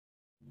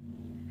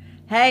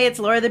Hey, it's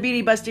Laura the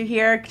Beauty Buster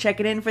here,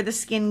 checking in for the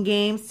skin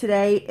games.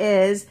 Today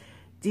is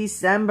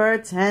December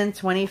 10,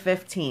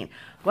 2015.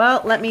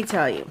 Well, let me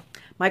tell you,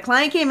 my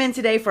client came in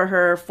today for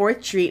her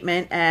fourth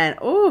treatment, and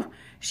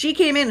she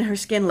came in and her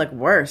skin looked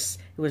worse.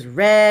 It was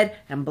red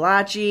and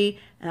blotchy,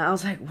 and I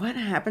was like, what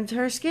happened to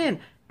her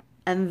skin?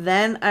 And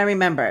then I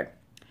remembered.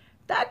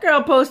 That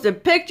girl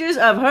posted pictures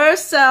of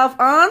herself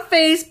on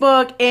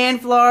Facebook in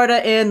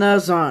Florida in the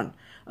sun.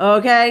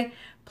 Okay?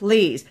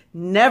 Please,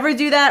 never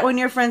do that when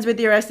you're friends with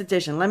your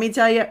esthetician. Let me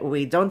tell you,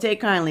 we don't take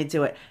kindly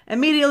to it.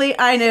 Immediately,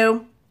 I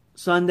knew.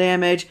 Sun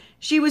damage.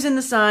 She was in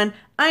the sun.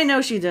 I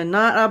know she did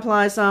not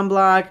apply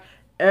sunblock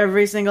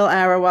every single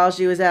hour while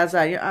she was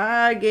outside.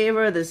 I gave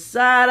her the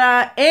side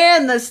eye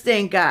and the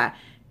stink eye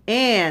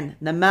and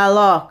the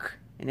maloc.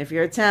 And if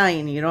you're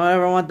Italian, you don't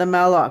ever want the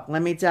maloc,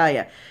 let me tell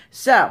you.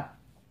 So,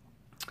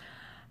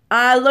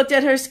 I looked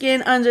at her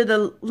skin under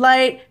the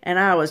light, and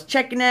I was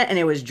checking it, and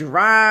it was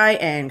dry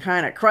and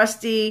kind of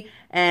crusty.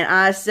 And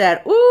I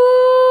said,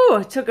 ooh,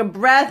 I took a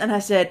breath, and I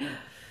said,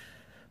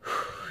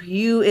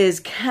 you is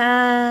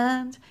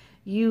kind,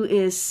 you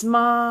is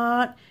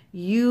smart,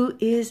 you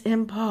is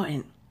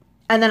important.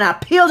 And then I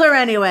peeled her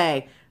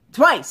anyway,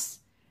 twice.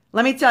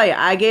 Let me tell you,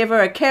 I gave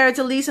her a carrot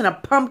elise and a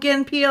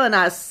pumpkin peel, and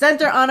I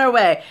sent her on her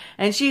way.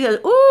 And she goes,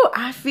 ooh,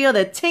 I feel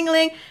the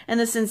tingling and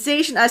the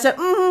sensation. I said,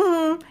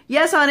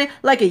 yes, honey,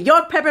 like a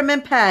York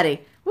peppermint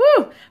patty.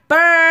 Woo,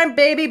 burn,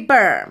 baby,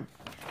 burn.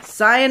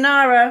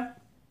 Sayonara.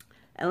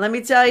 And let me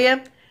tell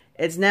you,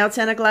 it's now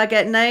 10 o'clock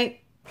at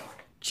night.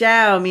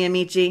 Ciao, mi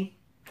amici.